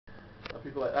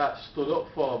people like that stood up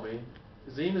for me.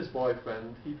 Zena's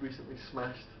boyfriend, he'd recently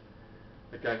smashed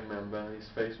a gang member and his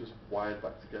face was wired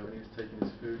back together and he was taking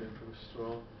his food in from a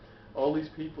straw. All these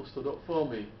people stood up for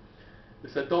me. They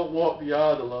said, don't walk the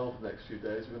yard alone for the next few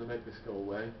days, we're going to make this go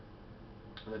away.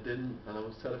 And I didn't, and I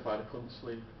was terrified, I couldn't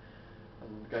sleep.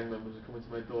 And gang members were coming to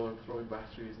my door and throwing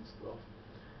batteries and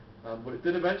stuff. But it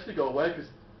did eventually go away, because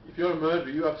if you're a murderer,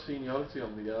 you have seniority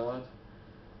on the yard.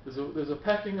 There's a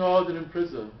pecking order in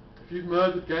prison. If you've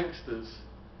murdered gangsters,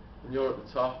 and you're at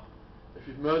the top. If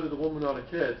you've murdered a woman or a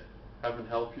kid, heaven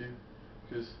help you,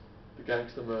 because the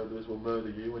gangster murderers will murder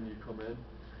you when you come in.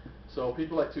 So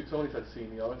people like Two Tonys had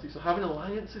seniority. So having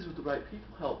alliances with the right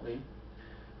people helped me.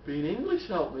 Being English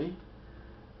helped me.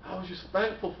 I was just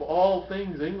thankful for all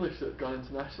things English that had gone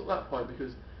international at that point,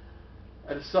 because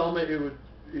I had a cellmate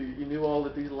he knew all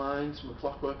of these lines from A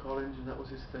Clockwork Orange, and that was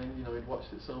his thing. You know, he'd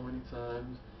watched it so many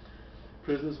times.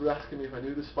 Prisoners were asking me if I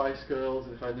knew the Spice Girls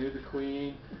and if I knew the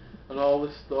Queen and all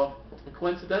this stuff. And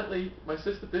coincidentally, my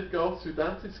sister did go to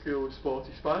dancing school with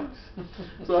Sporty Spice,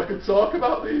 so I could talk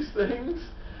about these things.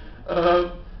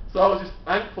 So I was just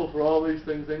thankful for all these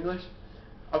things English.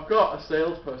 I've got a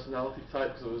sales personality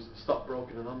type because I was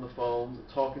stockbroking and on the phones and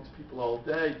talking to people all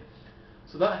day.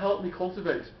 So that helped me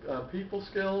cultivate people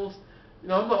skills. You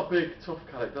know, I'm not a big tough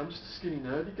character, I'm just a skinny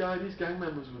nerdy guy. These gang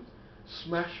members would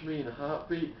smash me in a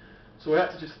heartbeat. So I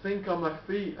had to just think on my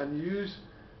feet and use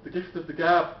the gift of the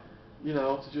gab, you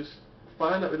know, to just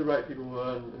find out who the right people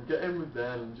were and get in with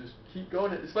them and just keep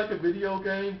going. It's like a video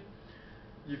game.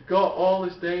 You've got all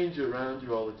this danger around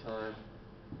you all the time,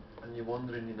 and you're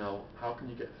wondering, you know, how can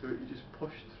you get through it? You just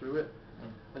push through it,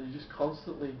 and you just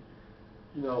constantly,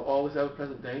 you know, all this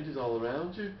ever-present danger's all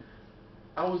around you.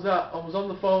 I was on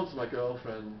the phone to my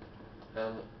girlfriend,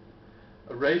 and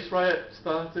a race riot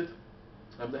started.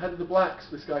 The head of the blacks,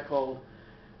 this guy called,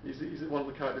 he's one of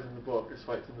the characters in the book, this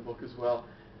fight's in the book as well.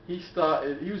 He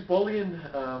was bullying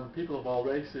people of all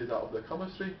races out of their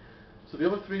commissary. So the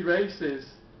other three races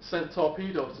sent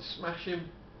torpedoes to smash him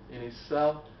in his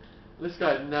cell. This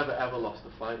guy had never ever lost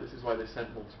a fight. This is why they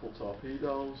sent multiple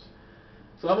torpedoes.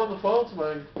 So I'm on the phone to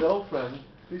my girlfriend.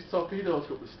 These torpedoes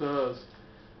go up the stairs,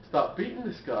 start beating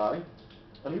this guy,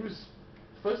 and he was,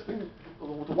 first thing,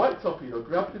 the white torpedo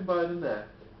grabbed him by the neck.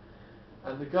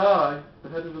 And the guy, the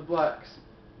head of the blacks,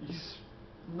 he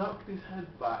knocked his head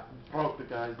back and broke the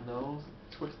guy's nose,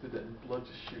 twisted it, and blood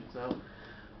just shoots out.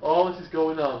 All this is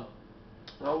going on.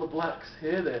 And all the blacks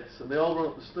hear this, and they all run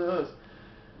up the stairs.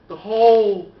 The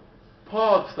whole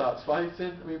pod starts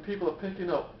fighting. I mean, people are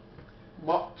picking up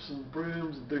mops and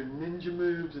brooms and doing ninja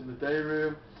moves in the day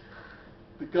room.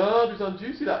 The guard who's on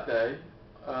duty that day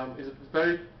is a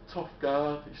very tough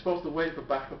guard. He's supposed to wait for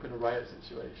backup in a riot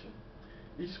situation.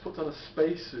 He just puts on a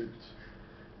spacesuit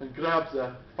and grabs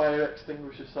a fire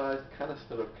extinguisher-sized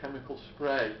canister of chemical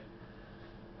spray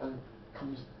and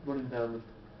comes running down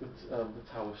the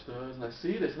tower stairs. And I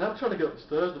see this, and I'm trying to get up the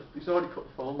stairs. He's already cut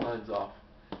the phone lines off.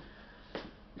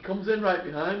 He comes in right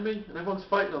behind me, and everyone's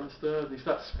fighting on the stairs. And he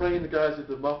starts spraying the guys with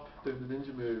the mop, doing the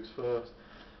ninja moves first.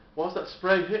 Once that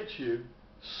spray hits you,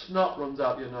 snot runs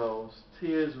out your nose,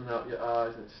 tears run out your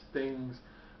eyes, and it stings.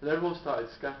 And everyone started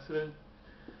scattering.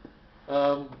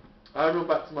 I run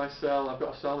back to my cell. I've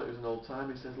got a cellmate who's an old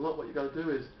timer. He says, look, what you got to do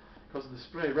is, because of the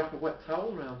spray, wrap a wet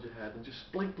towel around your head and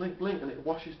just blink, blink, blink, and it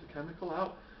washes the chemical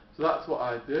out. So that's what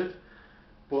I did.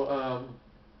 But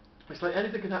it's like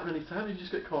anything can happen any time. You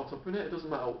just get caught up in it. It doesn't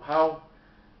matter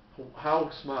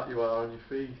how smart you are on your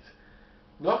feet.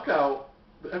 Knockout,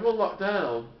 everyone locked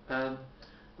down, and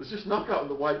there's just knockout and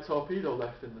the white torpedo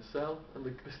left in the cell, and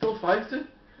they're still fighting.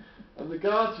 And the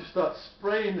guards just start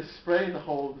spraying the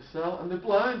whole of the cell, and they're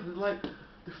blind.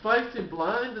 They're fighting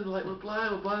blind, and they're like, we're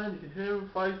blind. You can hear them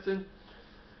fighting.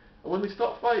 And when they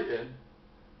stop fighting,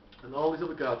 and all these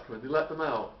other guards come in, they let them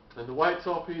out, and the white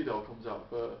torpedo comes out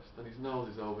first, and his nose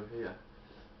is over here.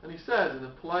 And he says, in a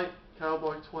polite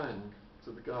cowboy twang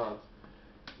to the guards,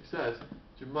 he says,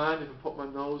 do you mind if I put my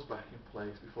nose back in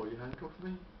place before you handcuff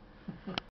me?